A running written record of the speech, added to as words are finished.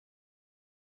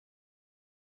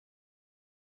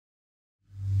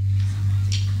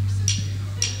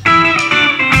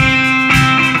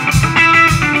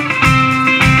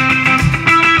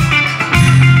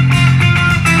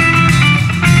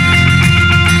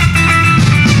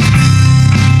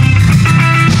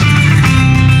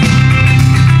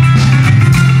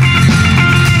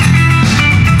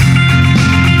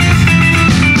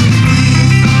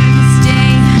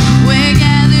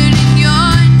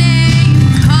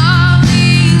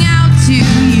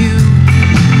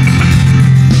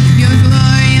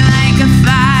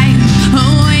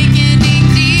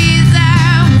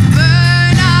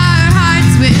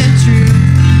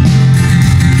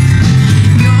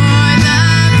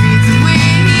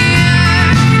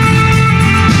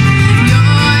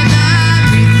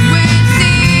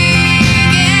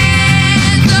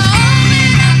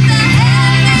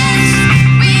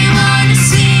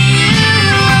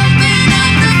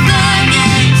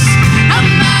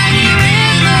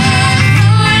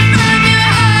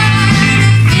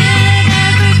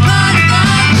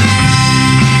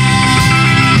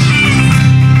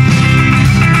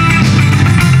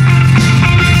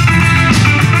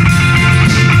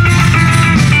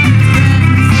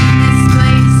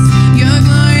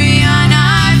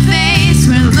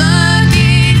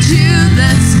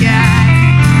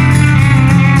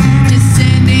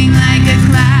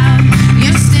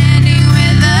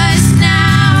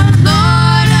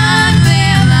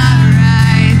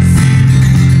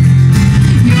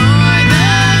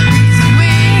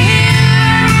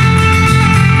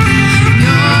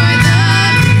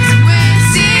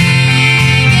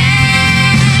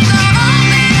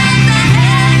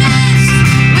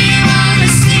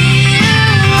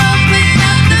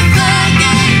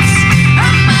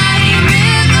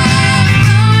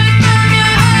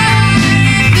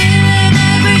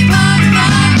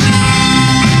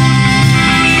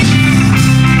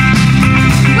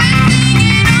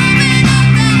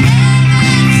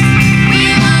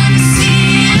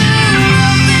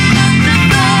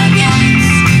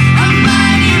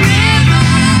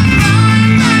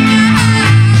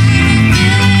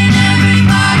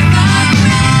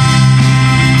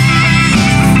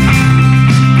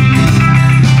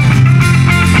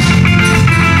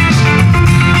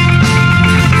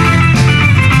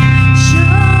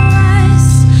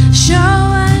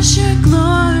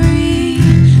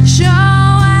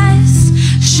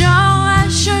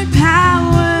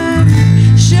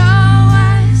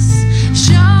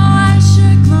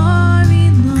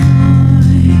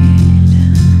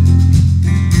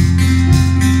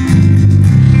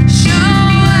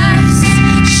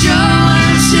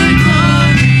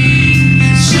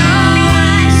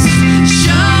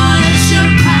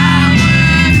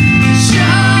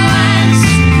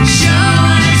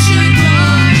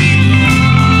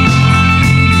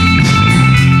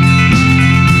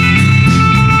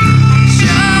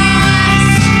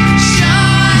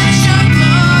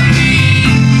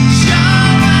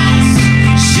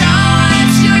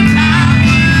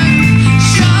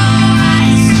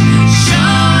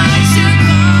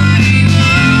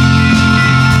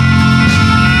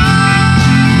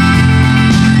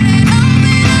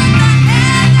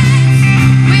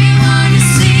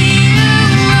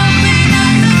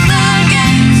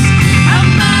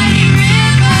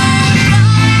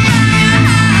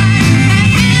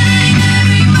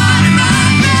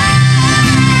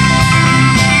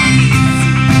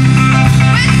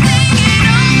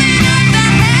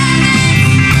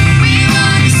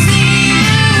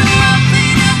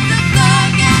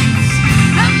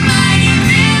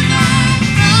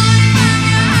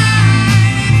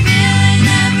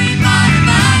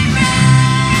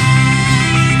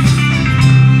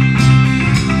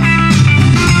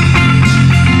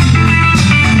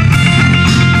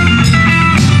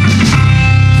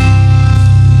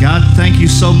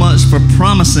so much for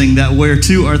promising that where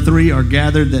 2 or 3 are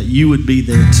gathered, that you would be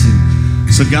there too.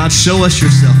 So God, show us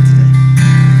yourself today.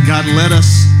 God, let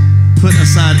us put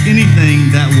aside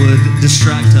anything that would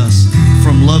distract us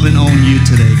from loving on you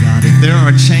today, God. If there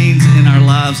are chains in our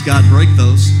lives, God, break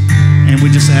those. And we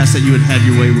just ask that you would have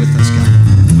your way with us,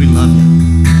 God. We love you.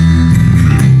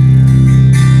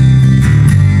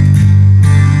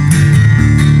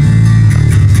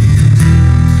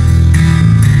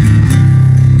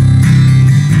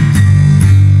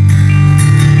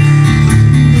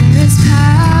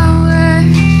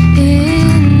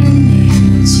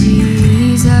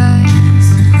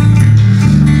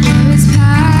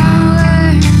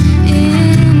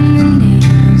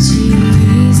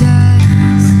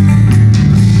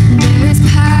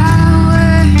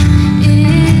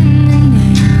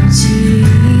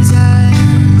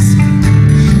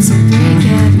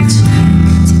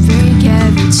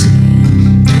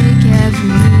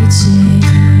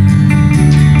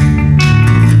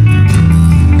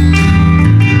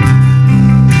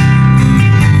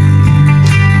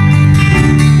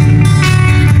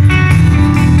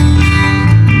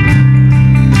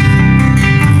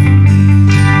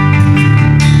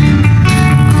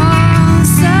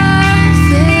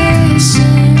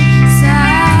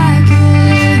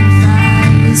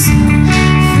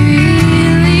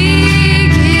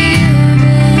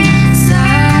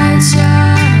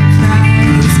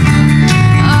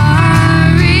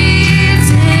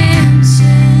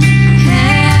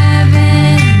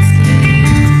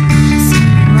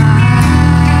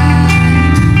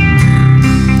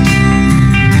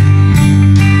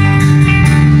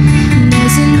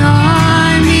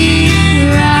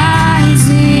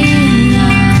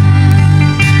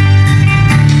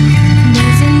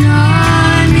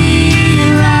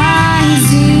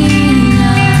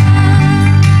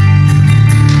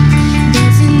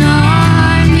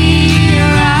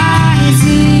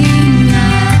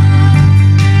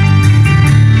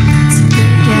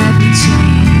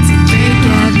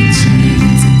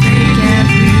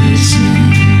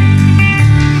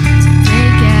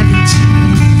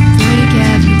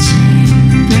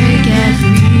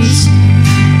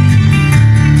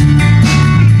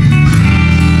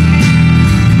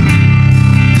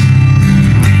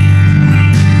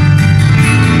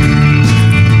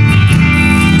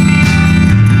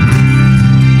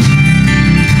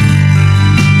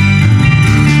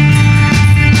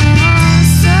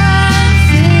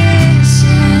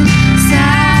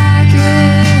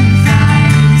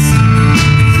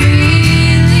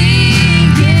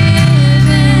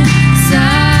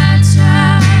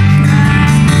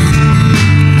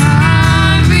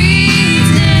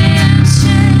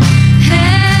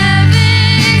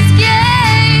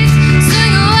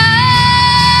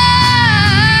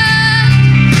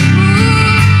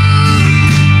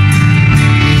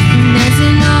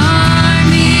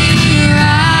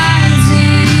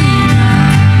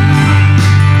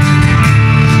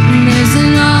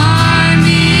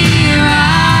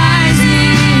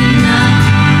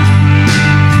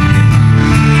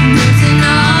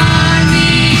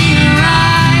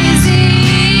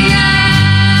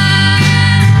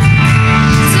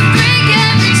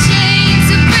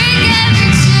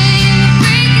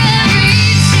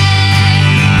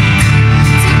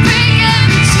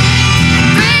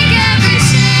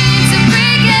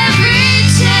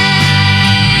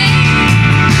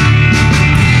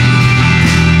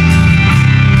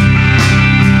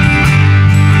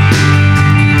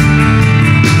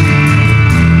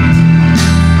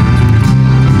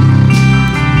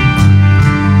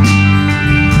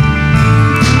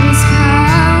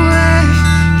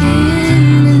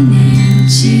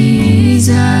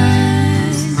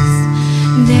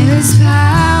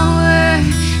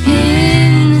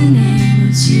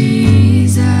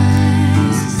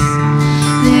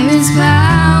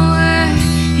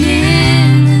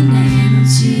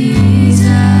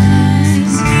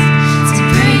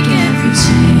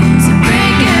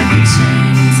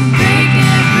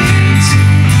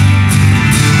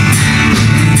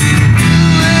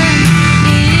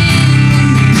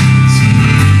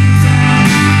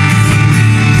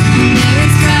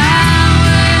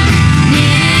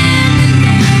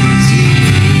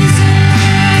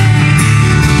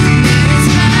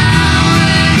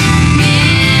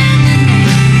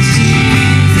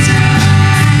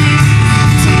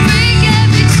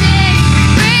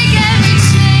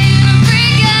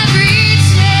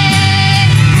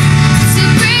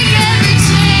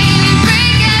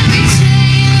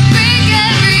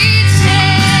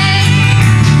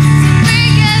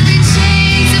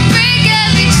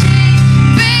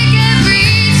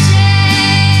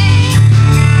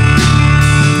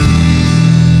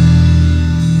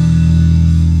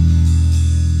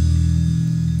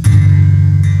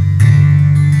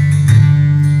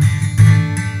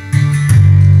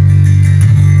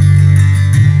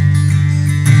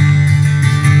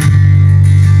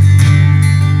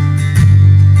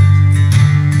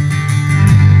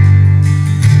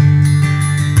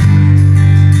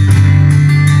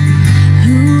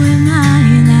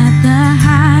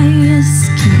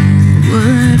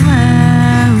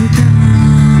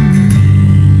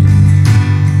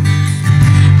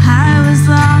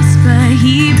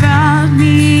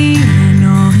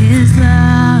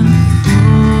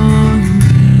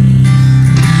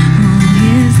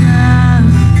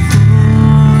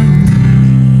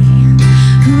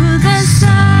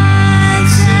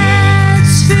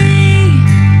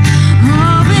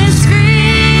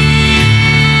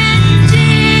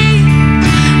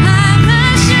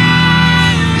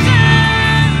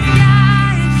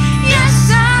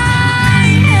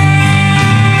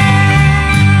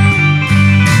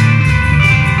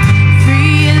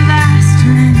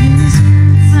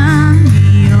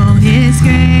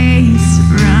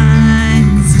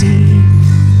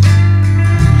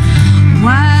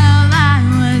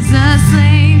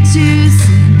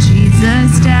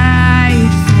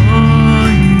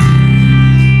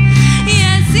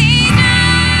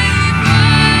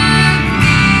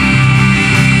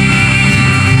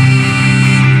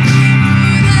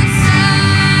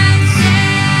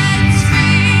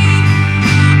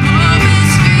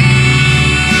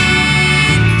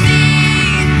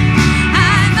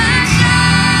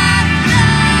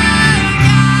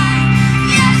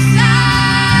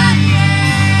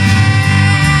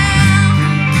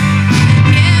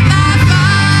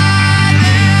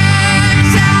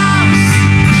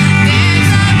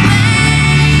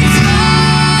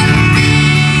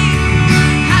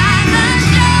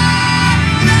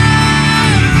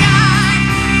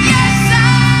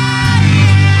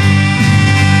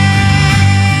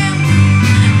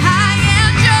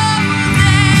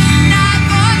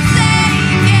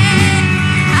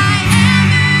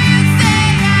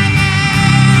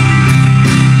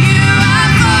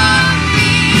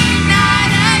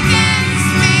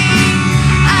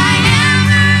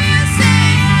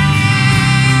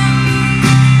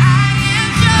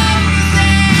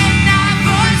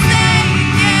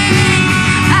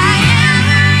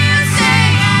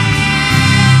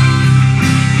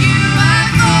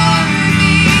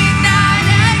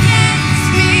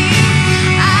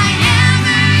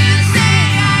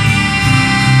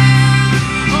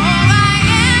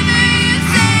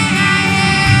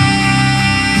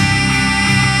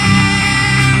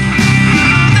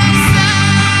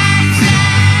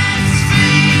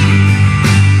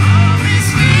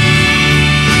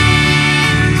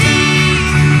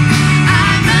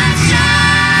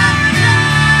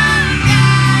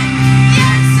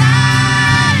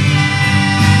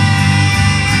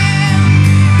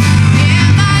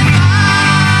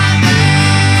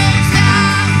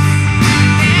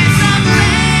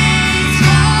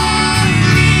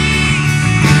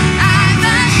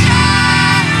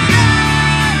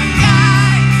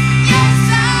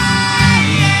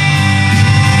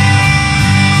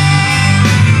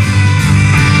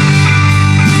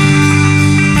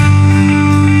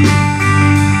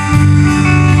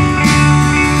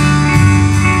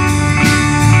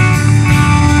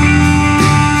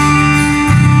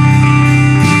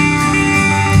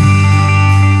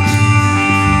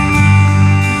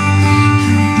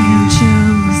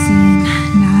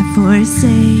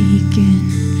 forsaken.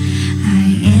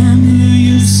 I am who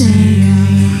you say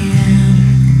I am.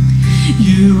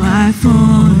 You are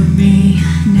for me,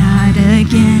 not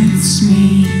against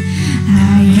me.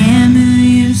 I am who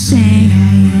you say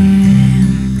I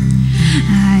am.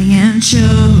 I am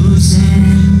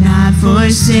chosen, not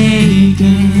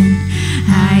forsaken.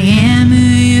 I am who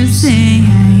you say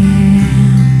I am.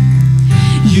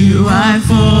 You are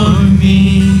for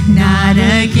me, not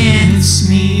against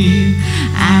me.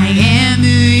 I am who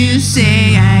you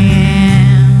say I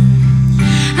am.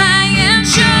 I am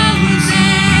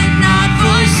chosen, not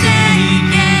forsaken.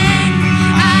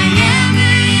 I am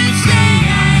who you say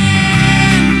I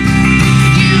am.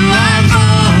 You are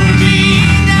for me,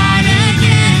 not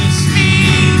against me.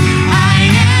 I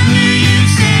am who you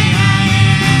say I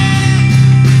am.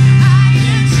 I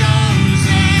am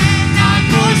chosen, not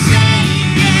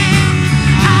forsaken.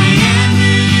 I am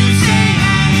who you say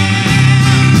I am.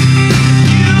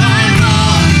 You are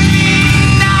for me,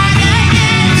 not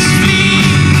against me.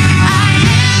 I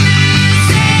am who you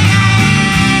say I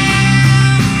am.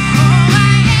 Oh,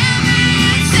 I am who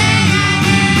you say I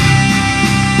am.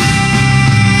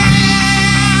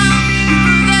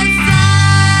 Who the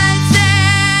Son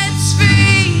sets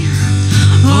free,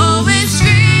 oh, is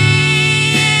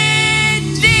free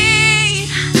indeed.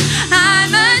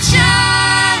 I'm a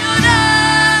child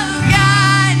of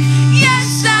God,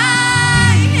 yes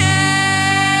I am.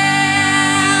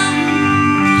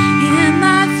 In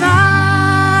my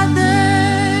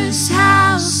Father's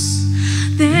house,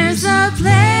 there's a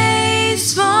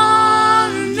place for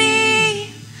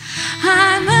me.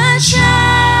 I'm a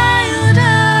child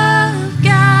of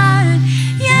God,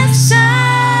 yes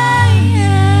I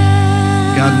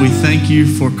am. God, we thank you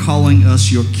for calling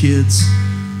us your kids.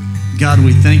 God,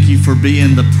 we thank you for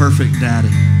being the perfect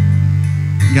daddy.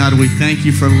 God, we thank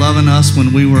you for loving us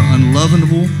when we were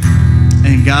unlovable.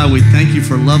 And God, we thank you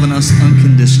for loving us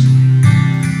unconditionally.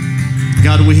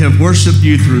 God, we have worshiped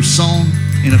you through song.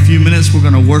 In a few minutes, we're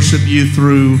going to worship you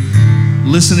through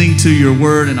listening to your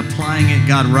word and applying it.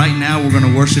 God, right now, we're going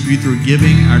to worship you through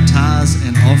giving our tithes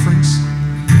and offerings.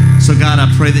 So God, I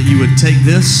pray that you would take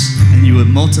this and you would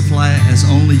multiply it as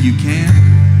only you can.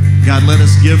 God, let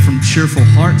us give from cheerful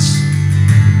hearts,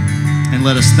 and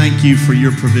let us thank you for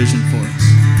your provision for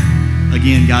us.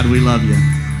 Again, God, we love you.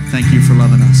 Thank you for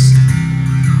loving us.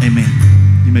 Amen.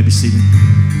 You may be seated.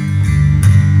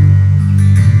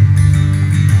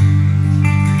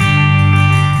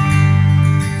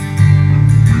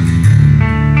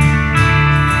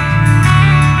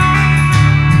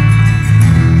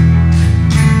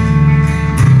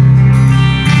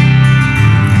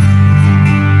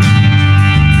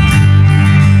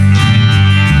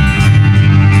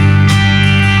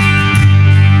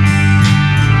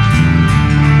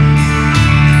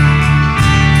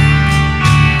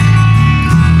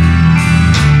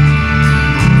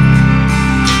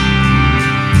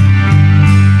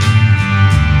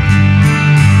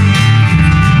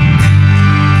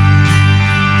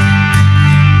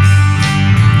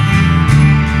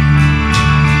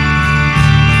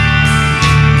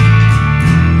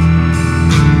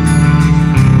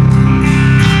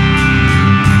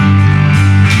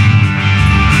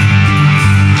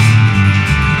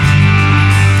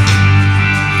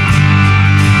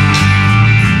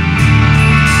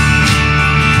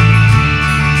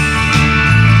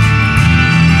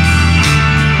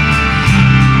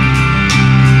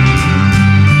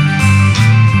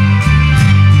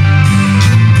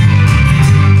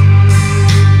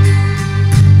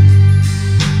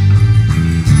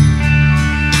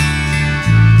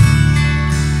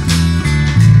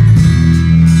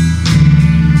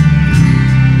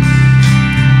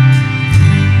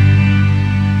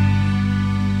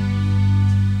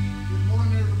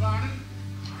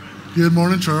 Good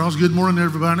morning, Charles. Good morning,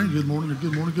 everybody. Good morning,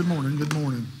 good morning, good morning, good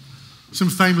morning. Some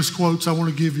famous quotes I want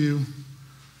to give you.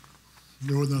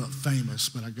 They're not famous,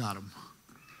 but I got them.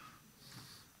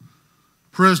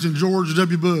 President George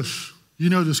W. Bush, you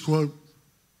know this quote.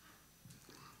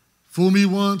 Fool me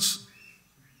once,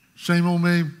 shame on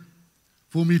me.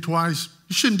 Fool me twice.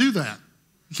 You shouldn't do that.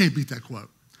 You can't beat that quote.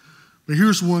 But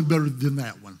here's one better than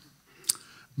that one.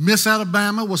 Miss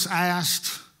Alabama was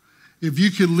asked, if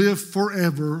you could live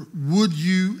forever, would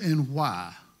you and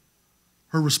why?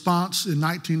 Her response in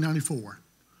 1994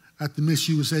 at the Miss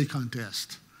USA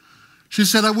contest. She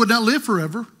said, I would not live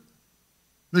forever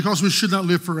because we should not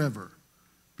live forever.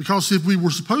 Because if we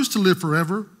were supposed to live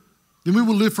forever, then we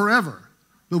will live forever.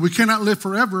 But we cannot live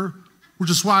forever, which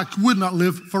is why I would not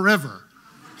live forever.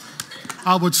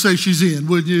 I would say she's in,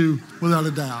 wouldn't you? Without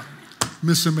a doubt.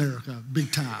 Miss America,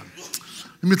 big time.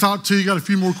 Let me talk to you. Got a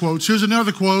few more quotes. Here's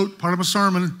another quote, part of my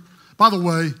sermon, By the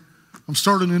way, I'm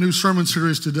starting a new sermon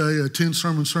series today, a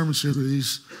 10-sermon sermon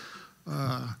series.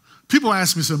 People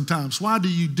ask me sometimes, why do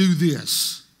you do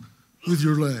this with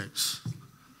your legs?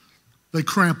 They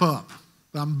cramp up.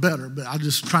 I'm better, but I'm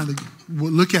just trying to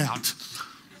look out.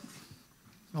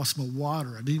 Lost my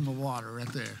water. I need my water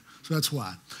right there. So that's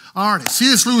why. All right,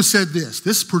 C.S. Lewis said this.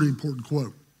 This is a pretty important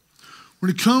quote. When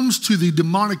it comes to the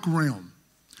demonic realm,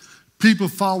 people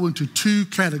fall into two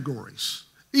categories.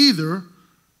 Either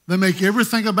they make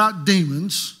everything about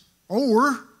demons,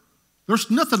 or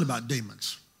there's nothing about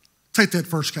demons. Take that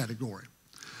first category.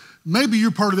 Maybe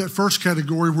you're part of that first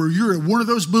category where you're one of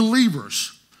those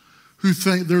believers who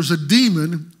think there's a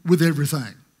demon with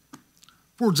everything.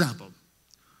 For example,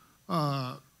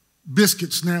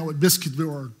 biscuits now at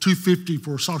Biscuitville are $2.50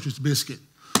 for a sausage biscuit.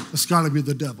 That's got to be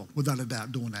the devil, without a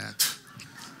doubt, doing that.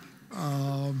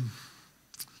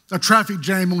 A traffic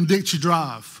jam on Dixie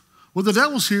Drive. Well, the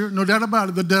devil's here, no doubt about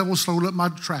it. The devil slowed up my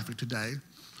traffic today.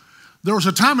 There was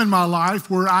a time in my life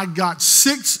where I got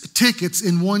 6 tickets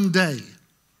in one day.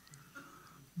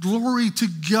 Glory to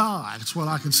God. That's what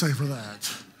I can say for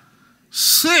that.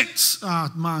 6, I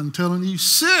mind telling you,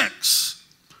 6.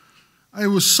 It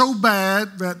was so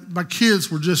bad that my kids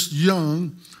were just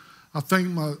young. I think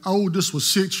my oldest was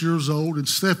 6 years old and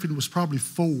Stephanie was probably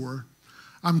 4.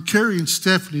 I'm carrying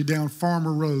Stephanie down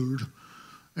Farmer Road,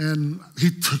 and he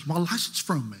took my license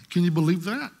from me. Can you believe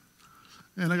that?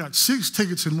 And I got 6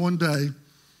 tickets in one day.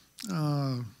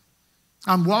 I'm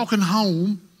walking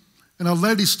home, and a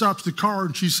lady stops the car,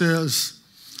 and she says,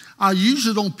 I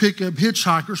usually don't pick up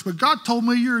hitchhikers, but God told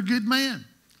me you're a good man.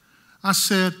 I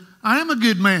said, I am a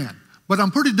good man, but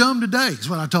I'm pretty dumb today, is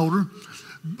what I told her.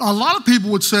 A lot of people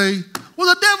would say,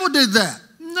 well, the devil did that.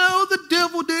 No, the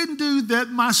devil didn't do that.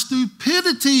 My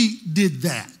stupidity did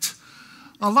that.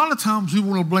 A lot of times we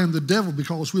want to blame the devil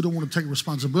because we don't want to take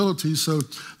responsibility. So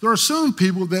there are some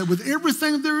people that with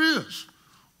everything there is,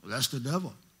 well, that's the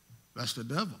devil. That's the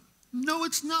devil. No,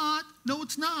 it's not. No,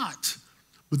 it's not.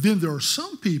 But then there are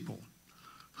some people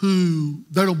who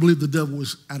they don't believe the devil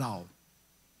is at all.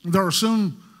 There are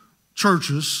some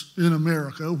churches in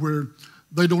America where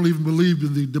they don't even believe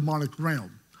in the demonic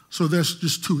realm. So that's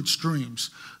just 2 extremes.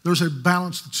 There's a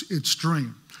balanced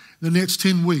extreme. The next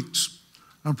 10 weeks,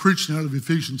 I'm preaching out of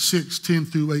Ephesians 6, 10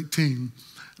 through 18, and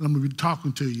I'm going to be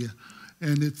talking to you.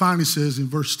 And it finally says in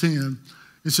verse 10,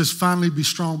 it says, finally be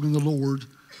strong in the Lord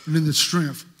and in the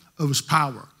strength of his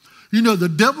power. You know, the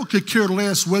devil could care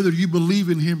less whether you believe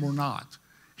in him or not.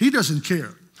 He doesn't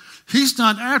care. He's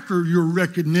not after your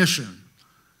recognition.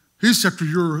 He's after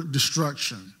your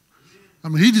destruction. I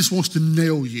mean, he just wants to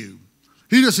nail you.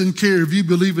 He doesn't care if you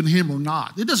believe in him or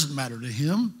not. It doesn't matter to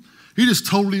him. He just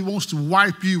totally wants to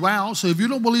wipe you out. So if you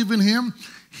don't believe in him,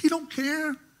 he don't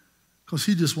care because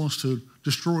he just wants to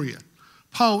destroy you.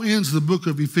 Paul ends the book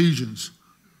of Ephesians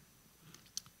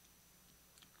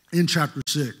in chapter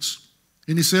 6.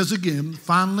 And he says again,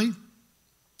 finally,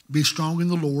 be strong in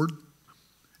the Lord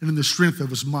and in the strength of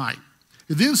his might.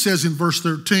 It then says in verse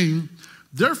 13,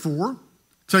 therefore,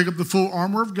 take up the full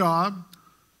armor of God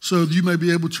so that you may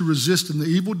be able to resist in the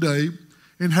evil day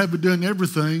and have done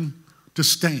everything to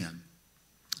stand.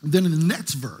 And then in the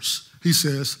next verse, he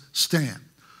says, stand.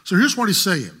 So here's what he's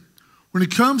saying. When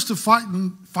it comes to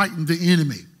fighting the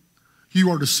enemy, you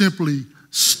are to simply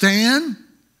stand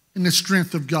in the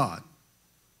strength of God.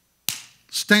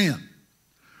 Stand.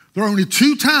 There are only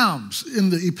 2 times in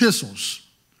the epistles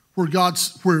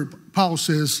where Paul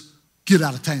says, get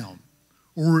out of town,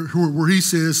 or where he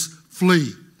says,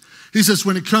 flee. He says,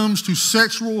 when it comes to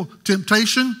sexual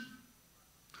temptation,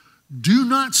 do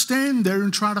not stand there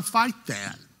and try to fight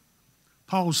that.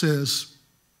 Paul says,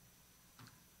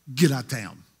 get out of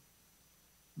town.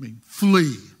 I mean,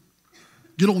 flee.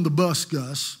 Get on the bus,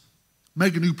 Gus.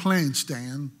 Make a new plan,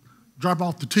 Stan. Drop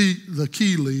off the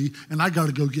key, Lee, and I got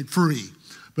to go get free.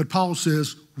 But Paul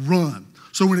says, run.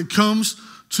 So when it comes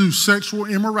to sexual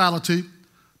immorality,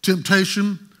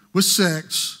 temptation with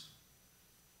sex,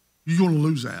 you're going to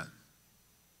lose that.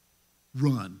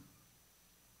 Run.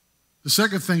 The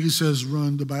second thing he says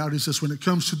run about, he says when it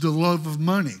comes to the love of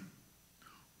money,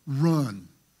 run.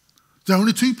 The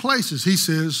only 2 places he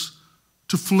says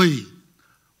to flee.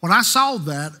 When I saw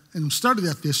that and studied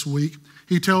that this week,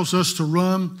 he tells us to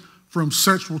run from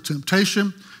sexual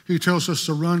temptation. He tells us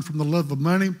to run from the love of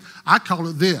money. I call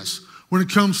it this. When it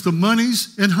comes to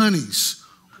monies and honeys,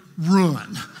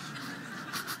 run.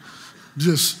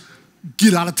 Just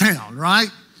get out of town, right?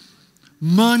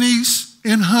 Monies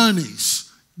and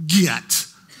honeys, get.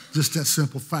 Just that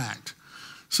simple fact.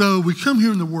 So we come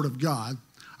here in the Word of God.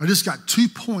 I just got 2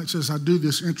 points as I do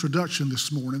this introduction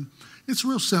this morning. It's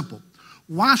real simple.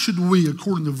 Why should we,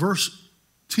 according to verse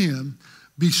 10,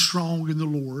 be strong in the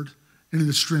Lord and in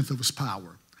the strength of his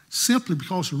power? Simply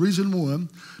because of reason one,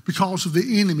 because of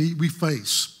the enemy we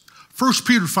face. 1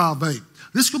 Peter 5:8.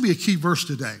 This is going to be a key verse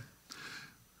today.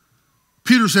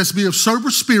 Peter says, be of sober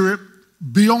spirit,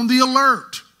 be on the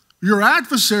alert. Your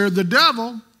adversary, the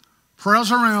devil,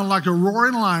 prowls around like a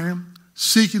roaring lion,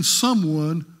 seeking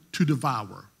someone to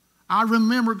devour. I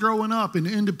remember growing up in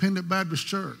the Independent Baptist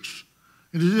Church.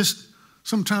 And it just,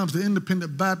 sometimes the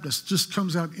Independent Baptist just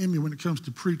comes out in me when it comes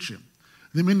to preaching.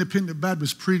 Them Independent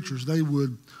Baptist preachers, they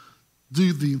would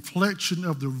do the inflection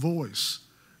of their voice.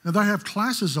 And they have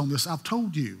classes on this, I've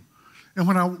told you. And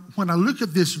when I look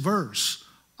at this verse,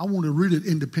 I want to read it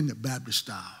Independent Baptist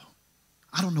style.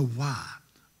 I don't know why,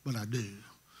 but I do.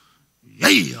 Yeah,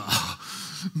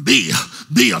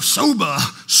 be of sober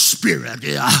spirit.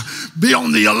 Yeah. Be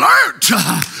on the alert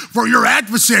for your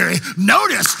adversary.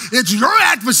 Notice, it's your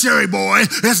adversary, boy.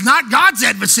 It's not God's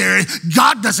adversary.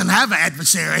 God doesn't have an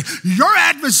adversary. Your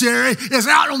adversary is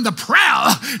out on the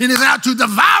prowl and is out to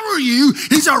devour you.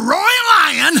 He's a roaring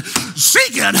lion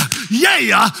seeking,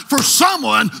 for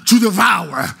someone to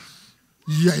devour.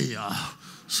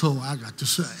 So I got to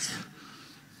say,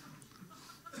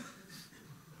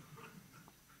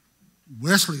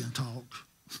 Wesleyan talk,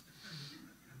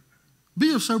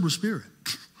 be of sober spirit.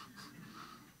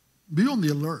 Be on the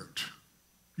alert.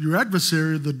 Your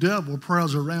adversary, the devil,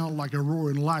 prowls around like a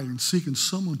roaring lion seeking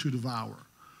someone to devour.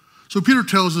 So Peter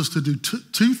tells us to do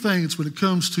two things when it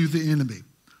comes to the enemy.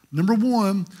 Number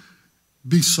one,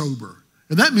 be sober.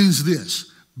 And that means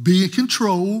this, be in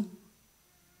control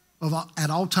at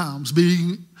all times,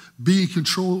 be in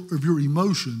control of your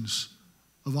emotions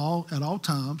at all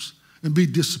times, and be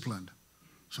disciplined.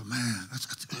 So man,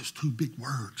 that's two big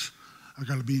words. I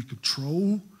got to be in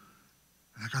control, and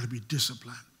I got to be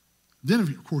disciplined. Then,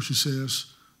 of course, he says,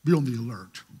 be on the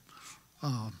alert.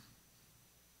 I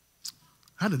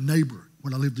had a neighbor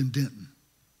when I lived in Denton.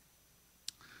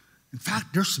 In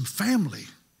fact, there's some family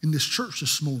in this church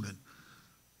this morning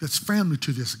that's family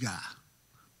to this guy.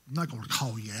 I'm not going to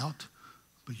call you out,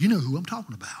 but you know who I'm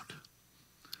talking about.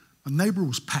 My neighbor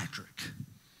was Patrick,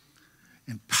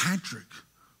 and Patrick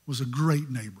was a great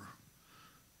neighbor.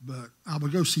 But I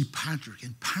would go see Patrick,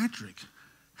 and Patrick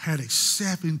had a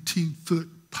 17-foot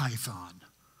python.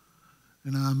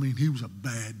 And I mean, he was a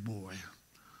bad boy.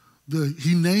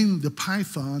 He named the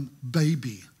python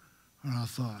Baby. And I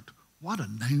thought, what a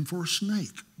name for a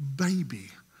snake, Baby.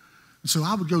 And so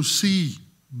I would go see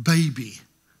Baby.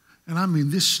 And I mean,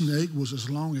 this snake was as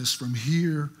long as from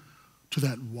here to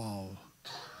that wall.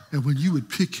 And when you would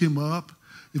pick him up,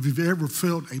 if you've ever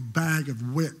felt a bag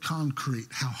of wet concrete,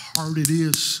 how hard it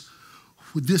is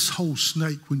with this whole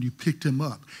snake when you picked him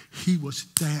up, he was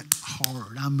that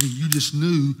hard. I mean, you just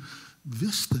knew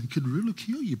this thing could really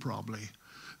kill you probably.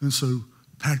 And so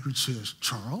Patrick says,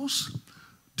 Charles,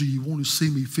 do you want to see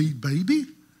me feed Baby?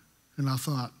 And I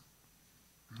thought,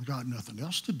 I've got nothing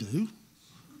else to do.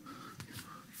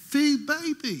 Feed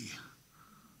Baby.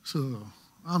 So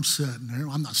I'm sitting there.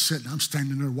 I'm not sitting there. I'm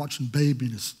standing there watching Baby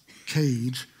in his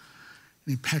cage,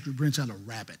 and Patrick brings out a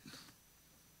rabbit,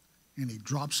 and he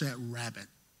drops that rabbit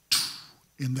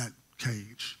in that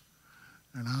cage.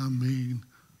 And I mean,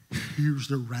 here's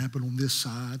the rabbit on this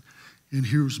side, and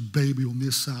here's Baby on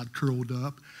this side curled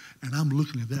up, and I'm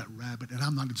looking at that rabbit, and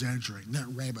I'm not exaggerating, that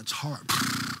rabbit's heart,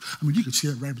 I mean, you could see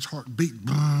that rabbit's heart beating,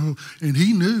 and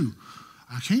he knew,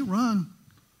 I can't run,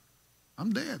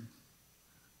 I'm dead.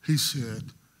 He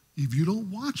said, if you don't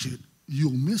watch it,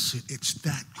 you'll miss it. It's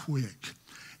that quick.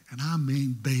 And I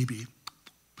mean, Baby,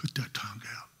 put that tongue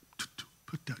out.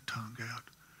 Put that tongue out.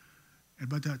 And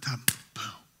by that time, boom.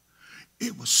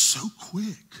 It was so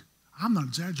quick. I'm not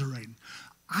exaggerating.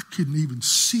 I couldn't even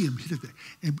see him hit it there.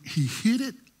 And he hit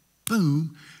it,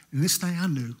 boom. And this thing I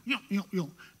knew,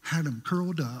 had him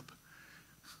curled up.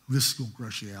 This is going to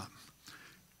crush you out.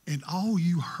 And all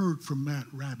you heard from that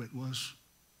rabbit was,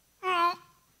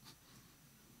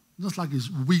 just like he's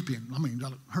weeping. I mean,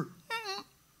 got hurt.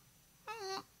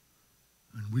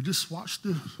 And we just watched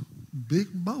the big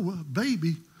boa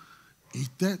Baby eat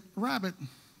that rabbit.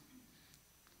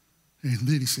 And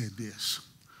then he said this,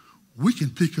 we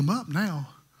can pick him up now.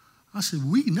 I said,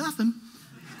 we nothing.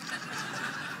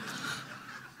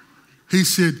 He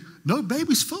said, no,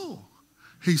 Baby's full.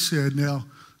 He said, now,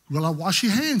 well, I wash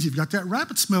your hands. You've got that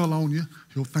rabbit smell on you.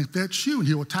 He'll think that's you, and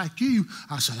he'll attack you.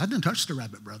 I said, I didn't touch the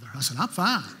rabbit, brother. I said, I'm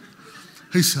fine.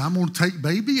 He said, I'm going to take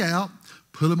Baby out,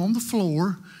 put him on the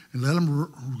floor, and let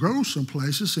him grow some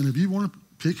places, and if you want to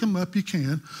pick him up, you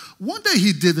can. One day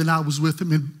he did that, and I was with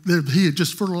him, and he had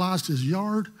just fertilized his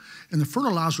yard, and the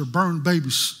fertilizer burned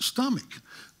Baby's stomach.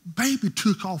 Baby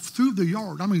took off through the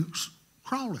yard.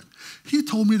 Crawling. He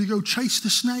told me to go chase the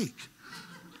snake.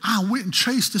 I went and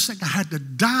chased the snake. I had to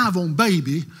dive on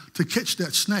Baby to catch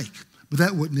that snake. But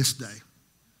that wasn't this day.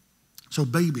 So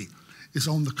Baby is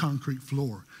on the concrete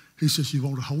floor. He says, you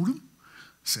want to hold him?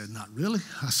 I said, not really.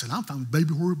 I said, I'm finding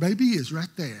Baby where Baby is, right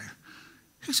there.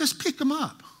 He says, pick him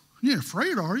up. You ain't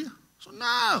afraid, are you? I said,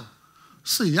 no.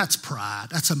 See, that's pride.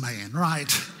 That's a man,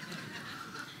 right?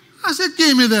 I said,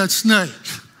 give me that snake.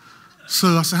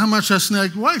 So I said, how much that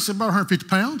snake weighs? He said, about 150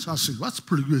 pounds. I said, well, that's a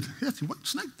pretty good hefty weight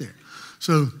snake there.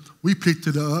 So we picked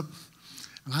it up,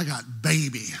 and I got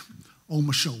Baby on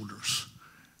my shoulders.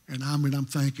 And I'm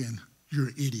thinking, you're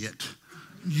an idiot.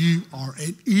 You are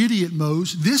an idiot,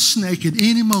 Mose. This snake at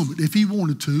any moment, if he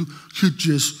wanted to, could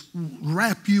just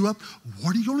wrap you up.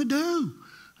 What are you going to do?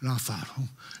 And I thought, oh.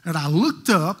 And I looked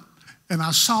up, and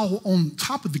I saw on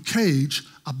top of the cage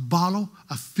a bottle,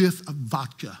 a fifth of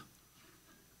vodka.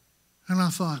 And I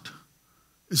thought,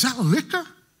 is that liquor?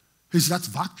 He said, that's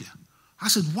vodka. I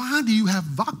said, why do you have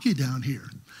vodka down here?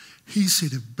 He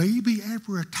said, if Baby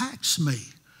ever attacks me,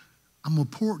 I'm going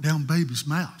to pour it down Baby's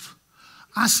mouth.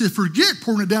 I said, forget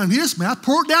pouring it down his mouth.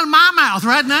 Pour it down my mouth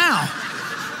right now.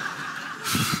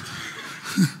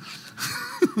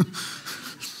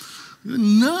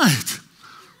 Nut.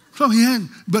 So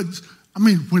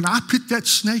when I picked that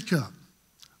snake up,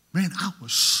 man, I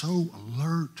was so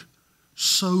alert,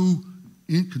 so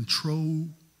in control,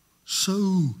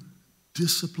 so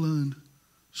disciplined,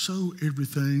 so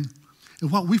everything.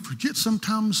 And what we forget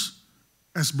sometimes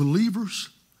as believers,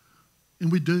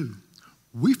 and we do,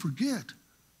 we forget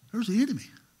there's the enemy.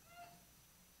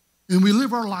 And we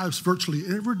live our lives virtually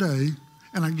every day,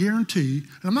 and I guarantee,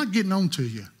 and I'm not getting on to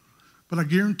you, but I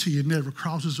guarantee it never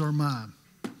crosses our mind.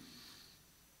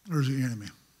 There's the enemy.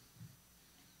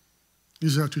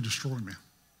 He's out to destroy me.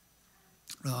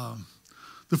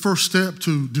 The first step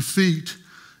to defeat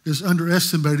is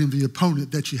underestimating the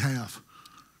opponent that you have.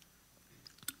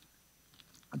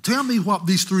 Tell me what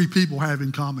these three people have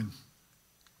in common.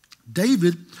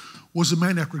 David was a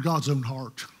man after God's own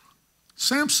heart.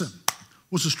 Samson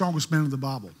was the strongest man in the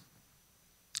Bible.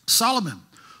 Solomon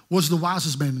was the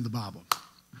wisest man in the Bible.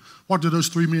 What do those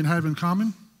three men have in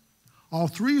common? All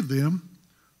three of them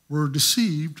were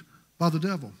deceived by the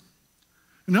devil.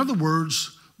 In other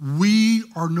words, we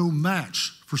are no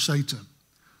match for Satan.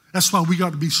 That's why we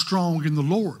got to be strong in the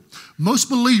Lord. Most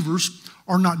believers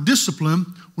are not disciplined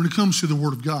when it comes to the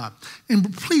Word of God.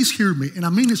 And please hear me, and I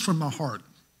mean this from my heart.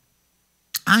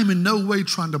 I'm in no way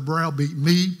trying to browbeat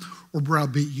me or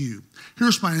browbeat you.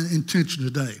 Here's my intention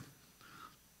today.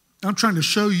 I'm trying to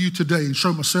show you today and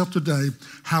show myself today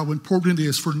how important it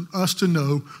is for us to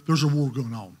know there's a war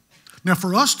going on. Now,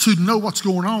 for us to know what's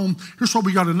going on, here's what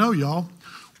we got to know, y'all.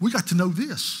 We got to know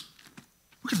this.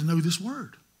 We got to know this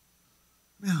word.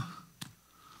 Now,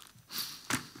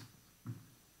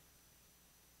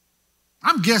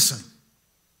 I'm guessing,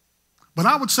 but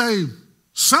I would say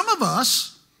some of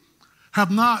us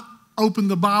have not opened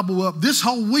the Bible up this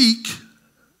whole week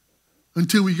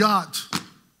until we got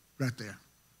right there.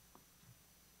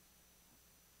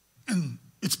 And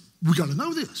we got to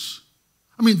know this.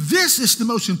 I mean, this is the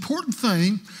most important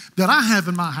thing that I have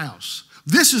in my house.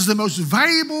 This is the most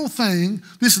valuable thing.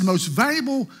 This is the most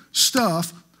valuable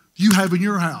stuff you have in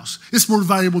your house. It's more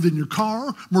valuable than your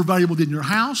car, more valuable than your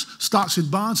house, stocks and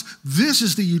bonds. This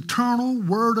is the eternal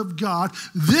Word of God.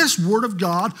 This Word of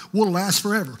God will last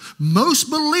forever. Most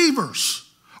believers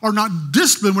are not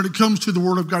disciplined when it comes to the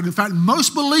Word of God. In fact,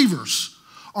 most believers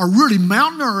are really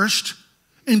malnourished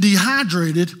and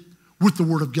dehydrated with the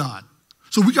Word of God.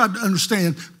 So we got to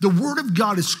understand the Word of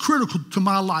God is critical to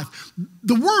my life.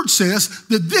 The Word says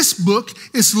that this book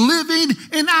is living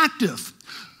and active.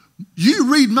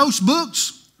 You read most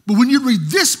books, but when you read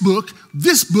this book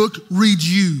reads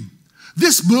you.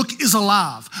 This book is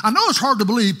alive. I know it's hard to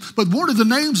believe, but one of the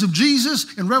names of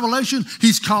Jesus in Revelation,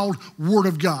 he's called Word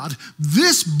of God.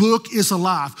 This book is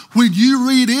alive. When you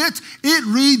read it, it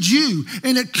reads you,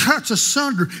 and it cuts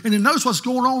asunder, and it knows what's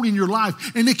going on in your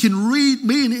life, and it can read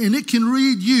me, and it can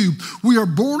read you. We are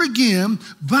born again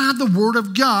by the Word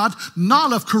of God,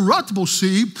 not of corruptible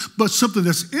seed, but something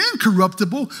that's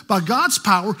incorruptible by God's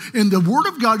power, and the Word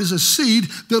of God is a seed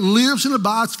that lives and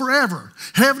abides forever.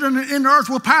 Heaven and earth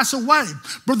will pass away,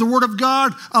 but the Word of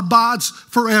God abides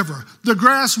forever. The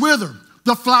grass wither,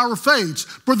 The flower fades,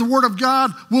 but the word of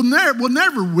God will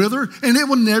never wither, and it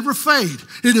will never fade.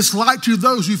 It is light to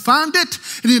those who find it,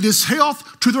 and it is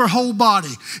health to their whole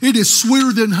body. It is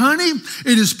sweeter than honey.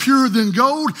 It is purer than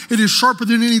gold. It is sharper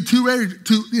than any two-edged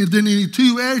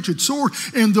sword,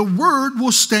 and the word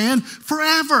will stand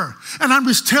forever. And I'm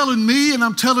just telling me, and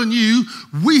I'm telling you,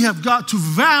 we have got to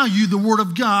value the word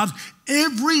of God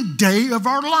every day of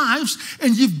our lives,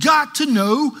 and you've got to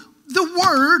know the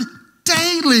word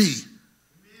daily.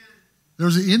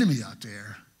 There's an enemy out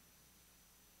there.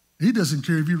 He doesn't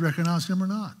care if you recognize him or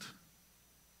not.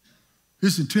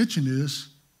 His intention is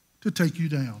to take you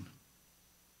down.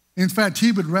 In fact,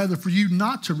 he would rather for you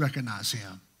not to recognize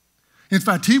him. In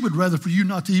fact, he would rather for you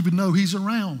not to even know he's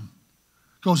around.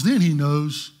 Because then he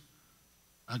knows,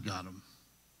 I got him.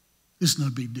 It's no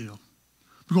big deal.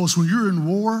 Because when you're in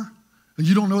war and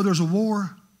you don't know there's a war,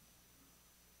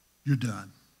 you're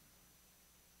done.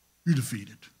 You're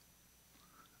defeated.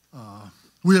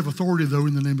 We have authority, though,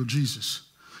 in the name of Jesus.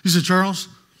 He said, Charles,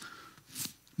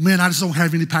 man, I just don't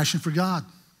have any passion for God.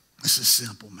 This is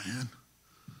simple, man.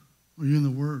 Are you in the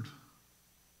Word?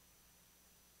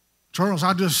 Charles,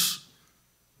 I just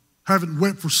haven't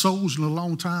wept for souls in a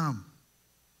long time.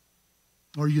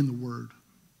 Are you in the Word?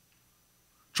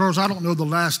 Charles, I don't know the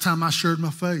last time I shared my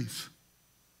faith.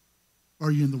 Are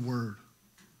you in the Word?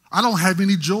 I don't have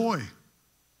any joy.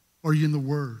 Are you in the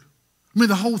Word? I mean,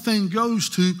 the whole thing goes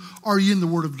to, are you in the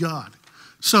Word of God?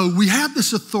 So we have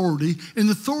this authority, and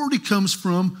the authority comes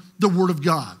from the Word of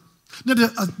God. Now,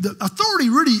 the authority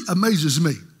really amazes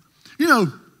me. You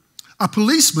know, a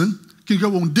policeman can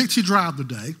go on Dixie Drive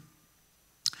today,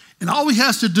 and all he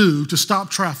has to do to stop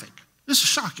traffic, this is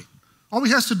shocking. All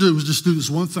he has to do is just do this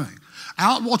one thing.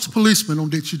 Out walks a policeman on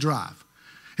Dixie Drive,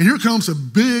 and here comes a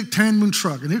big Tandem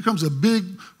truck, and here comes a big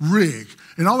rig,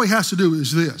 and all he has to do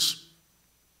is this.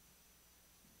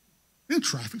 And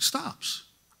traffic stops.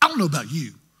 I don't know about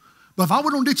you, but if I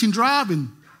went on Dixie Drive and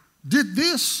did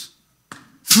this,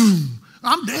 boom,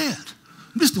 I'm dead.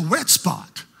 I'm just a wet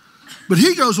spot. But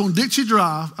he goes on Dixie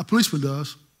Drive, a policeman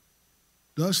does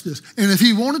this. And if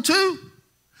he wanted to,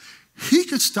 he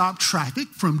could stop traffic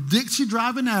from Dixie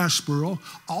Drive in Asheboro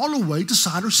all the way to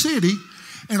Cider City,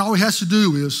 and all he has to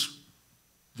do is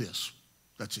this.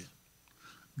 That's it.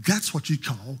 That's what you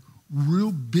call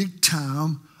real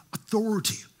big-time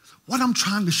authority. What I'm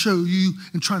trying to show you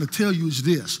and trying to tell you is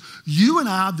this. You and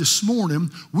I this morning,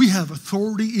 we have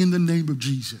authority in the name of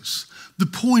Jesus. The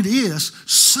point is,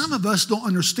 some of us don't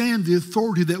understand the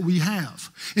authority that we have.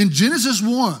 In Genesis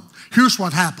 1, here's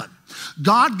what happened.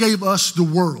 God gave us the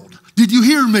world. Did you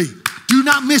hear me? Do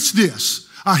not miss this.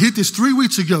 I hit this 3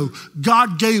 weeks ago.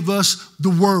 God gave us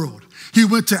the world. He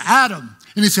went to Adam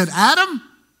and he said, Adam,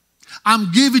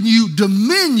 I'm giving you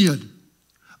dominion,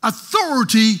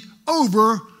 authority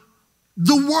over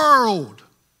the world.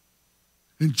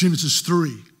 In Genesis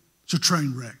 3, it's a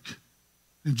train wreck.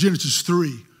 In Genesis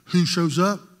 3, who shows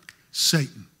up?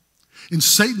 Satan. And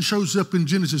Satan shows up in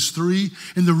Genesis 3,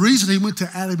 and the reason he went to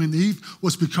Adam and Eve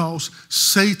was because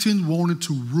Satan wanted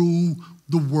to rule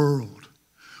the world.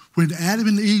 When Adam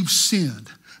and Eve sinned,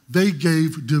 they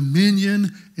gave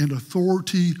dominion and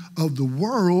authority of the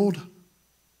world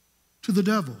to the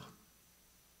devil.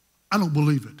 I don't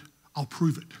believe it. I'll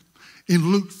prove it.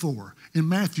 In Luke 4, in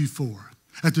Matthew 4,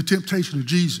 at the temptation of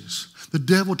Jesus, the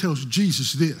devil tells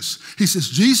Jesus this. He says,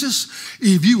 Jesus,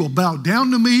 if you will bow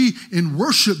down to me and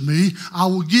worship me, I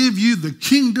will give you the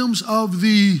kingdoms of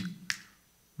the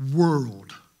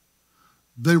world.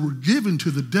 They were given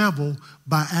to the devil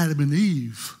by Adam and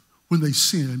Eve when they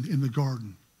sinned in the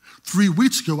garden. 3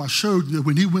 weeks ago, I showed you that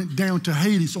when he went down to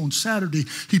Hades on Saturday,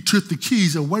 he took the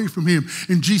keys away from him,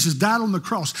 and Jesus died on the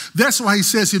cross. That's why he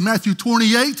says in Matthew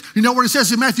 28, you know what it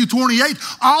says in Matthew 28?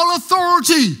 All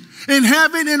authority in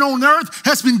heaven and on earth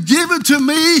has been given to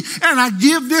me, and I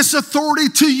give this authority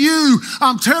to you.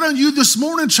 I'm telling you this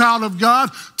morning, child of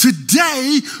God,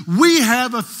 today we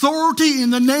have authority in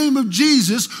the name of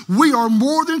Jesus. We are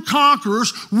more than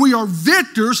conquerors. We are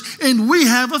victors, and we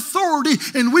have authority,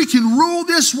 and we can rule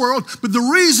this world. But the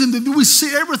reason that we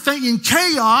see everything in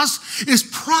chaos is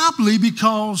probably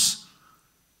because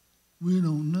we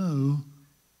don't know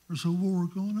there's a war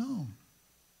going on.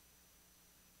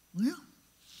 Yeah.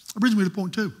 That brings me to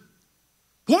point 2.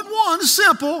 Point 1 is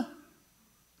simple.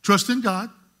 Trust in God.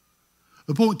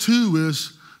 The point 2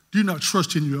 is do not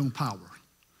trust in your own power.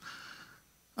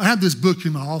 I have this book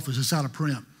in my office. It's out of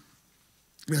print.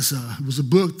 It was a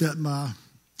book that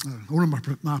one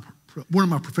of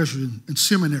my professors in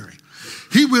seminary,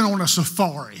 he went on a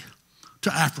safari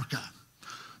to Africa.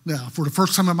 Now, for the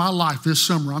first time in my life this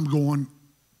summer, I'm going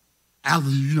out of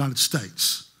the United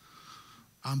States.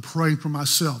 I'm praying for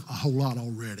myself a whole lot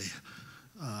already.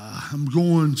 I'm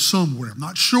going somewhere. I'm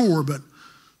not sure, but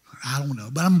I don't know.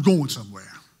 But I'm going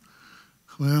somewhere.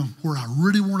 Well, where I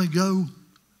really want to go,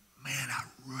 man, I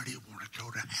really want to go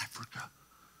to Africa.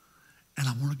 And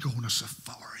I want to go on a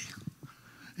safari.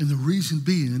 And the reason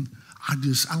being, I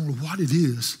don't know what it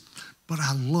is, but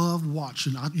I love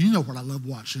watching, you know what I love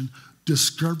watching?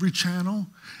 Discovery Channel,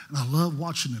 and I love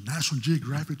watching the National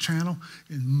Geographic Channel,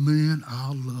 and man, I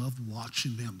love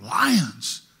watching them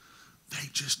lions. They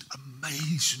just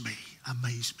amaze me.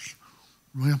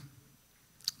 Well,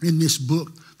 in this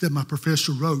book that my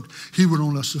professor wrote, he went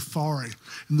on a safari,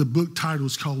 and the book title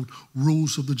is called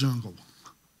Rules of the Jungle,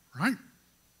 right?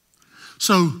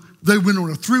 So they went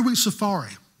on a 3-week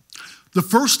safari. The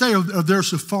first day of their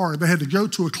safari, they had to go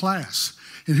to a class,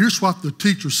 and here's what the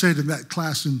teacher said in that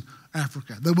class in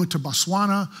Africa. They went to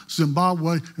Botswana,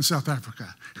 Zimbabwe, and South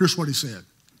Africa. Here's what he said.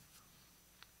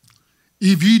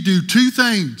 If you do 2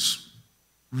 things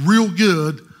real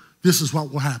good, this is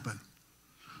what will happen.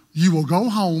 You will go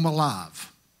home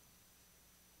alive,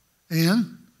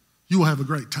 and you will have a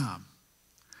great time.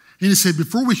 And he said,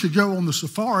 before we could go on the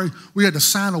safari, we had to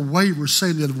sign a waiver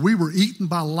saying that if we were eaten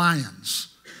by lions,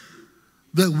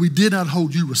 that we did not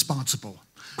hold you responsible.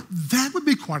 That would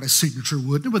be quite a signature,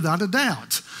 wouldn't it? Without a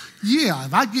doubt. Yeah,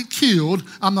 if I get killed,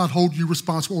 I'm not holding you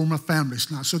responsible, or my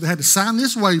family's not. So they had to sign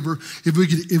this waiver. If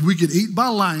we get eaten by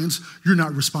lions, you're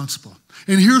not responsible.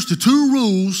 And here's the 2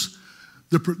 rules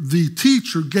the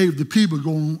teacher gave the people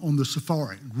going on the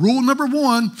safari. Rule number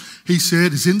 1, he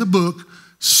said, is in the book,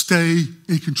 stay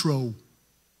in control.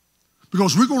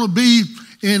 Because we're going to be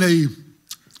in a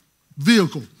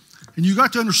vehicle. And you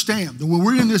got to understand that when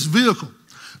we're in this vehicle,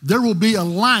 there will be a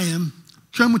lion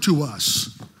coming to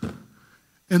us.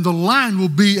 And the lion will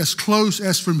be as close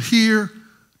as from here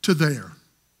to there.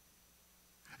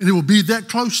 And it will be that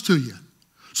close to you.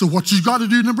 So what you've got to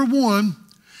do, number 1,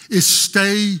 is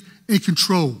stay in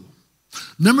control.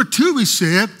 Number 2, he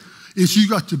said, is you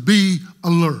got to be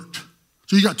alert.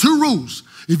 So you got 2 rules.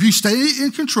 If you stay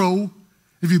in control,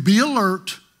 if you be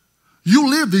alert, you'll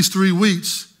live these 3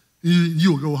 weeks, and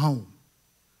you'll go home.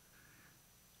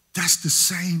 That's the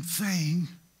same thing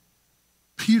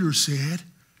Peter said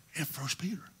in 1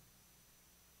 Peter.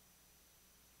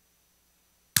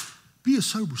 Be a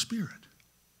sober spirit.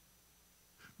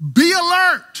 Be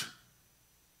alert.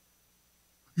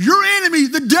 Your enemy,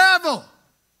 the devil,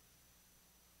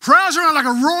 prowls around like a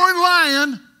roaring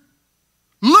lion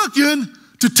looking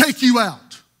to take you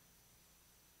out.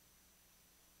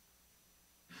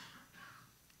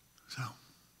 So,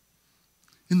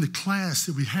 in the class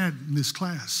that we had in this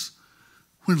class,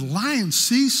 when lions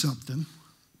see something,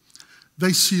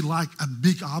 they see like a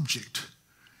big object.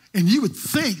 And you would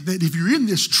think that if you're in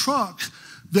this truck,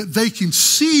 that they can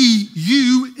see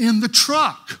you in the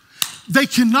truck. They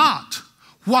cannot.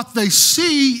 What they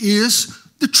see is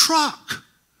the truck.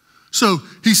 So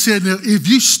he said, now, if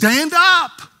you stand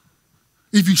up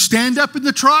in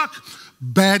the truck,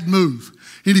 bad move.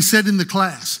 And he said in the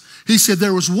class, he said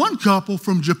there was one couple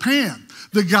from Japan.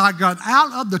 The guy got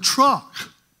out of the truck.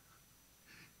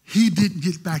 He didn't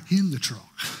get back in the truck.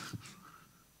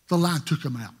 The lion took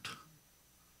him out.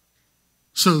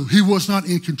 So he was not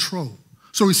in control.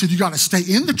 So he said, you got to stay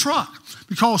in the truck,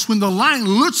 because when the lion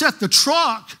looks at the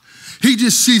truck, he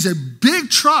just sees a big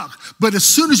truck. But as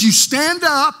soon as you stand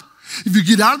up, if you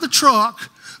get out of the truck,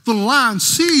 the lion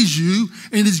sees you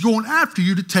and is going after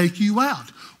you to take you out.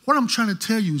 What I'm trying to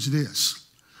tell you is this.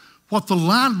 What the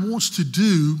lion wants to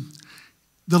do,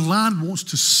 the lion wants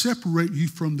to separate you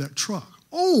from that truck.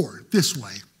 Or this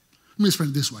way. Let me explain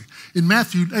it this way. In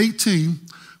Matthew 18,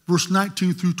 verse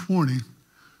 19 through 20,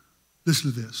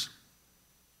 listen to this.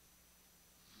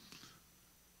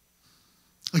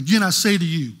 Again, I say to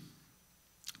you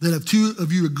that if 2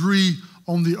 of you agree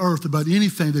on the earth about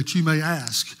anything that you may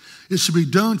ask, it shall be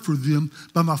done for them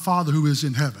by my Father who is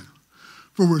in heaven.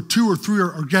 For where 2 or 3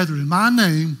 are gathered in my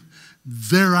name,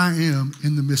 there I am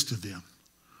in the midst of them.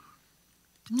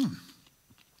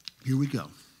 Here we go.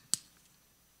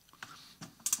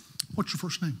 What's your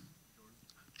first name?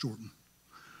 Jordan.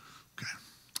 Okay,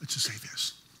 let's just say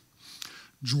this.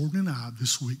 Jordan and I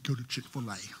this week go to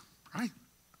Chick-fil-A, right?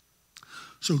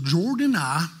 So Jordan and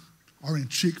I are in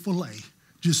Chick-fil-A,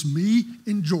 just me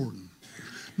and Jordan.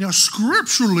 Now,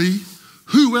 scripturally,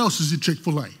 who else is in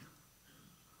Chick-fil-A?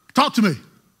 Talk to me.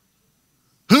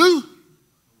 Who?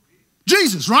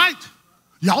 Jesus, right?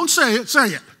 Y'all say it. Say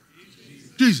it.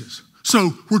 Jesus. So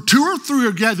where 2 or 3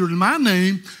 are gathered in my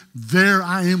name, there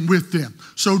I am with them.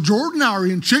 So Jordan and I are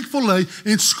in Chick-fil-A,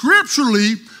 and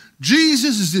scripturally,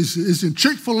 Jesus is in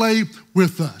Chick-fil-A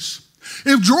with us.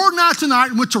 If Jordan and I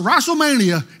tonight went to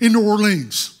WrestleMania in New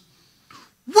Orleans,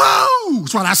 whoa,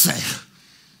 that's what I say.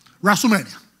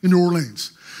 WrestleMania in New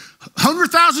Orleans.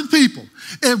 100,000 people.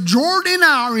 If Jordan and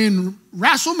I are in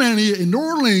WrestleMania in New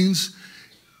Orleans,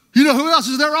 you know who else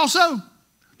is there also?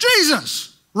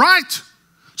 Jesus, right?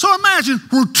 So imagine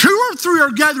where 2 or 3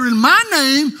 are gathered in my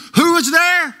name, who is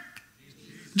there?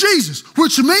 Jesus.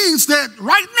 Which means that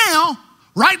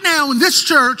right now in this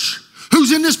church,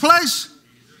 who's in this place?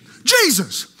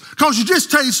 Jesus. Because you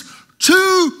just taste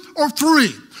 2 or 3.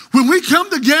 When we come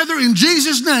together in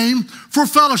Jesus' name for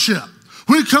fellowship,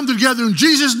 we come together in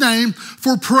Jesus' name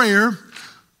for prayer,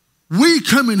 we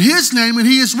come in his name and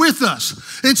he is with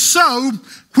us. And so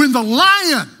when the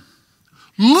lion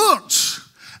looks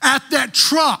at that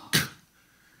truck,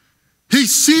 he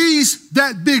sees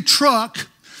that big truck,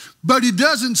 but he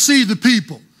doesn't see the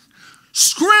people.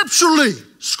 Scripturally,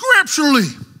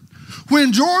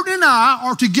 when Jordan and I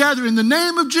are together in the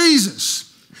name of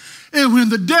Jesus, and when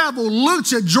the devil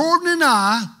looks at Jordan and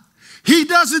I, he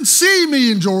doesn't see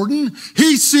me and Jordan.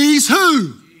 He sees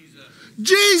who?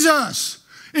 Jesus.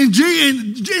 And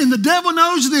the devil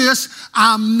knows this.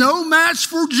 I'm no match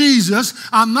for Jesus.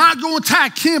 I'm not going to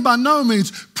attack him by no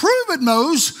means. Prove it,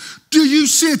 Mose. Do you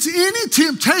sense any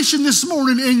temptation this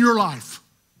morning in your life?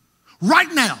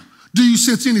 Right now, do you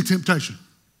sense any temptation?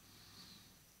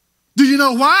 Do you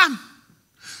know why?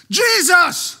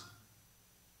 Jesus.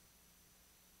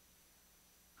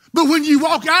 But when you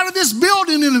walk out of this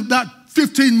building in about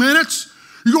 15 minutes,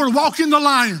 you're going to walk into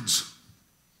lions.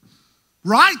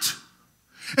 Right?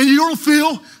 And you're going to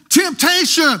feel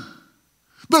temptation.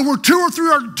 But where 2 or 3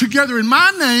 are together in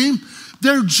my name,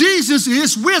 there Jesus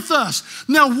is with us.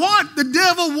 Now what the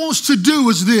devil wants to do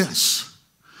is this.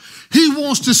 He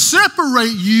wants to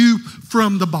separate you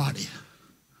from the body.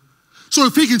 So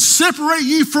if he can separate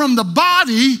you from the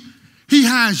body, he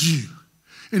has you.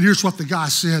 And here's what the guy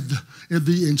said,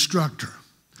 the instructor.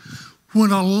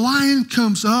 When a lion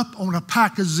comes up on a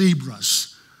pack of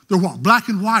zebras, they're what, black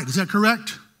and white, is that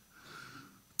correct?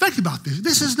 Think about this.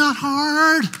 This is not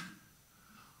hard.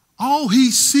 All he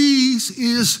sees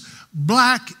is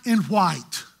black and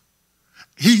white.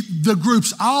 The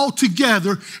group's all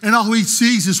together, and all he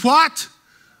sees is what?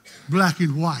 Black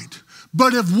and white.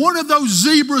 But if one of those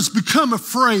zebras become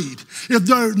afraid, if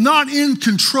they're not in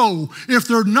control, if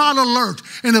they're not alert,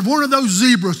 and if one of those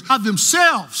zebras are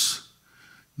themselves,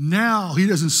 now he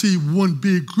doesn't see one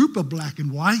big group of black and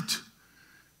white.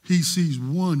 He sees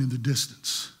one in the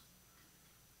distance.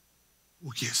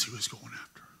 Well, guess who he's going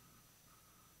after?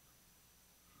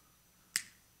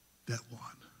 That one.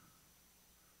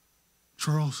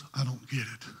 Charles, I don't get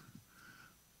it.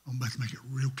 I'm about to make it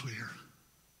real clear.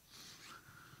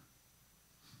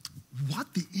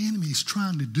 What the enemy is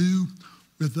trying to do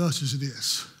with us is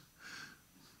this.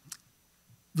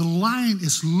 The lion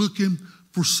is looking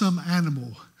for some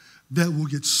animal that will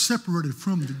get separated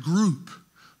from the group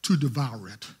to devour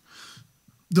it.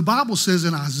 The Bible says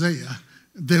in Isaiah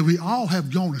that we all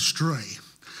have gone astray.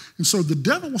 And so the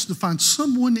devil wants to find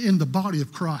someone in the body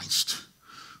of Christ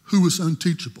who is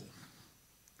unteachable,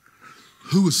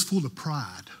 who is full of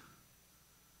pride,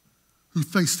 who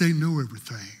thinks they know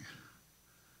everything.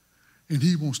 And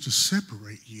he wants to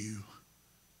separate you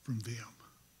from them.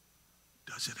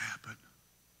 Does it happen?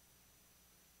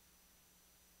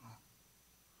 Oh.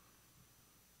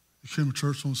 You came to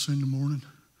church on Sunday morning,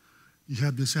 you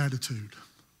had this attitude.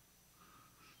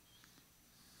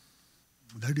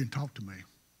 They didn't talk to me.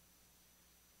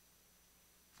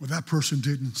 Or that person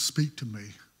didn't speak to me.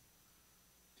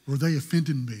 Or they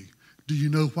offended me. Do you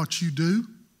know what you do?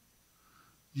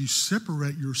 You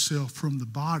separate yourself from the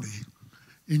body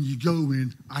and you go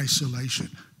in isolation.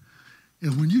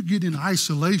 And when you get in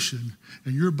isolation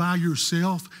and you're by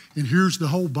yourself and here's the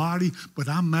whole body, but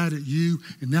I'm mad at you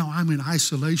and now I'm in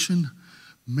isolation,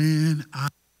 man, I'm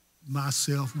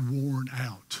myself worn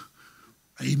out.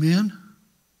 Amen?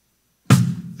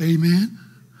 Amen?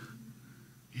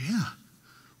 Yeah.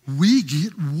 We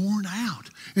get worn out.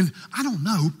 And I don't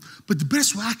know, but the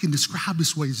best way I can describe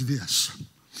this way is this.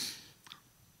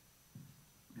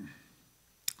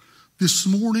 This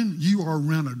morning, you are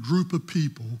around a group of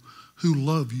people who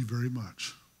love you very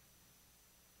much.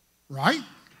 Right?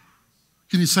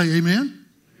 Can you say amen?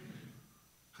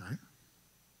 Okay.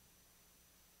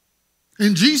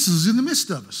 And Jesus is in the midst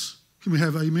of us. Can we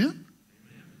have amen?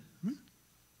 Amen.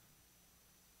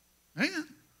 Amen.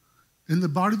 In the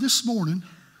body this morning,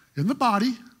 there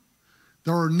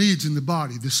are needs in the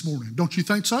body this morning. Don't you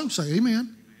think so? Say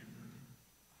amen.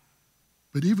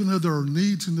 But even though there are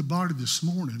needs in the body this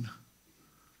morning,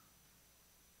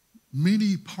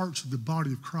 many parts of the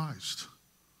body of Christ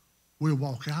we'll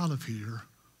walk out of here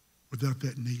without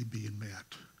that need being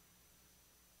met.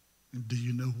 And do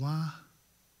you know why?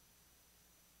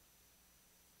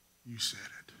 You said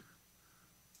it.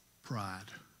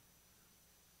 Pride.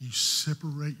 You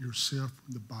separate yourself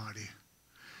from the body.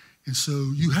 And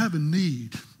so you have a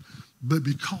need, but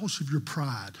because of your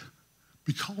pride,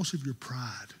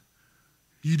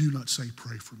 you do not say,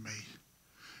 pray for me.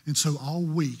 And so all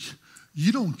week,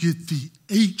 you don't get the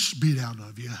H beat out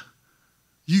of you.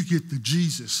 You get the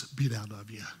Jesus beat out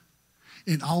of you.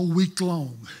 And all week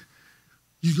long,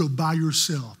 you go by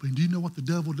yourself. And do you know what the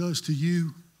devil does to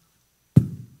you?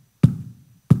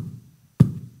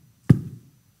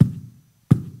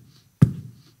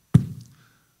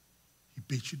 He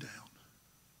beats you down.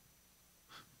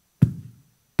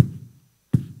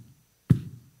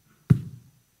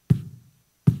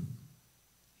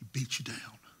 He beats you down.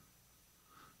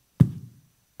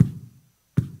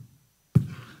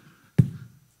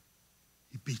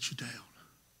 Beat you down.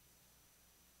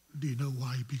 Do you know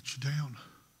why he beat you down?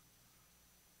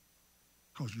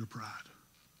 Because of your pride.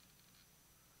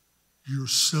 You're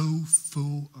so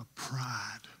full of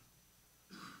pride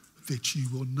that you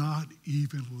will not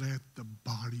even let the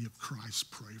body of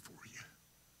Christ pray for you.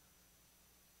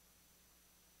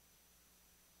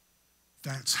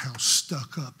 That's how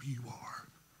stuck up you are.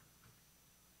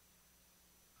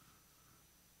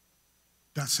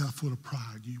 That's how full of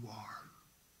pride you are.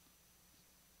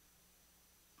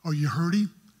 Are you hurting?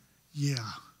 Yeah.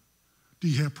 Do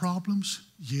you have problems?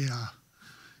 Yeah.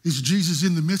 Is Jesus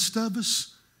in the midst of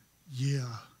us? Yeah.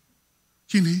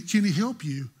 Can he help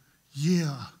you?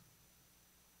 Yeah.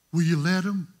 Will you let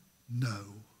him? No.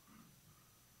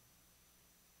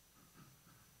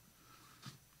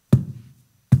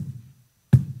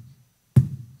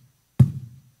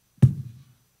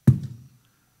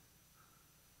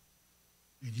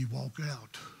 And you walk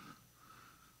out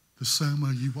the same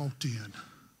way you walked in.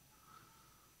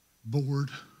 Bored,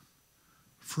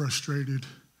 frustrated,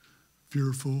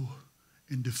 fearful,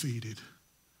 and defeated.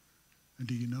 And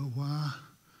do you know why?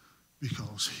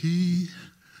 Because he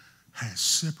has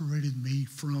separated me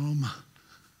from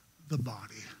the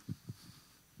body.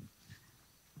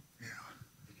 Yeah.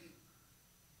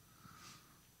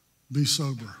 Be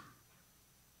sober.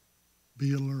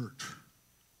 Be alert.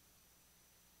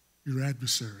 Your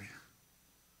adversary,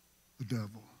 the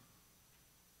devil,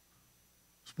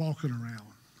 is walking around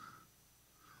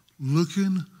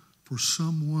looking for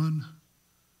someone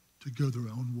to go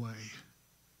their own way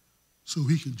so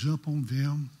he can jump on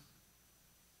them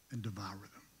and devour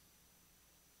them.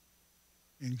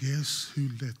 And guess who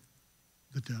let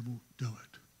the devil do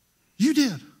it? You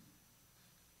did.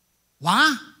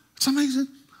 Why? It's amazing.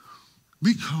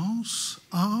 Because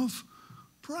of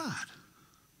pride.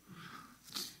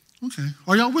 Okay,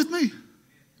 are y'all with me?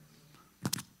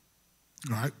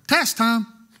 All right, test time.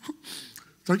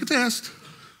 Take a test.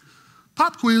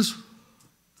 Pop quiz.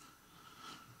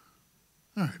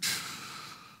 All right.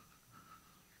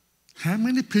 How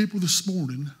many people this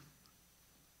morning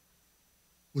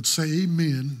would say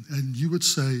amen and you would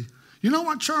say, you know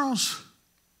what, Charles?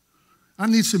 I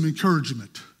need some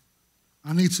encouragement.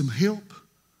 I need some help.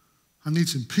 I need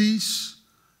some peace.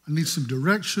 I need some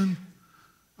direction.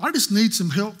 I just need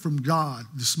some help from God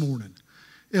this morning.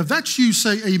 If that's you,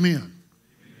 say amen. Amen.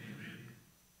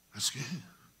 That's good.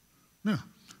 Now,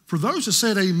 for those that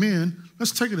said amen,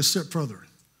 let's take it a step further.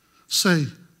 Say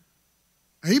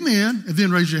amen and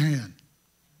then raise your hand.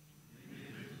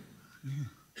 Yeah.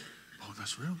 Oh,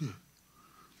 that's real good.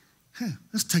 Hey,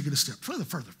 let's take it a step further.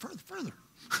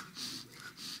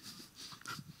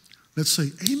 Let's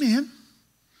say amen.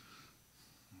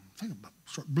 I think I'm about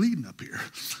to start bleeding up here.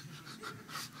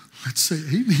 Let's say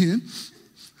amen.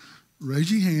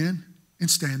 Raise your hand and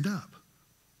stand up.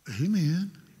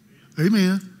 Amen.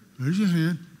 Amen. Raise your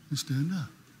hand and stand up.